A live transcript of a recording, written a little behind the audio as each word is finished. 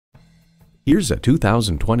Here's a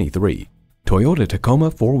 2023 Toyota Tacoma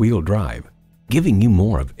 4-wheel drive. Giving you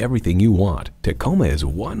more of everything you want, Tacoma is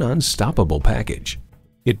one unstoppable package.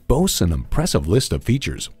 It boasts an impressive list of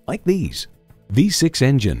features like these: V6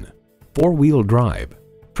 engine, 4-wheel drive,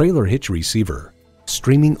 trailer hitch receiver,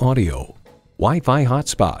 streaming audio, Wi-Fi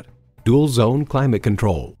hotspot, dual zone climate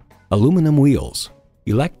control, aluminum wheels,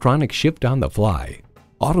 electronic shift on the fly,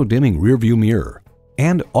 auto dimming rearview mirror,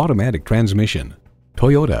 and automatic transmission.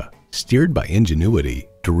 Toyota, steered by ingenuity,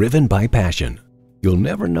 driven by passion. You'll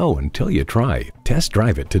never know until you try. Test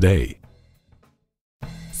drive it today.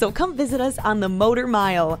 So come visit us on the Motor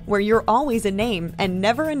Mile, where you're always a name and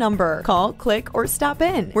never a number. Call, click, or stop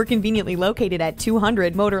in. We're conveniently located at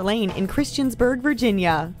 200 Motor Lane in Christiansburg,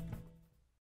 Virginia.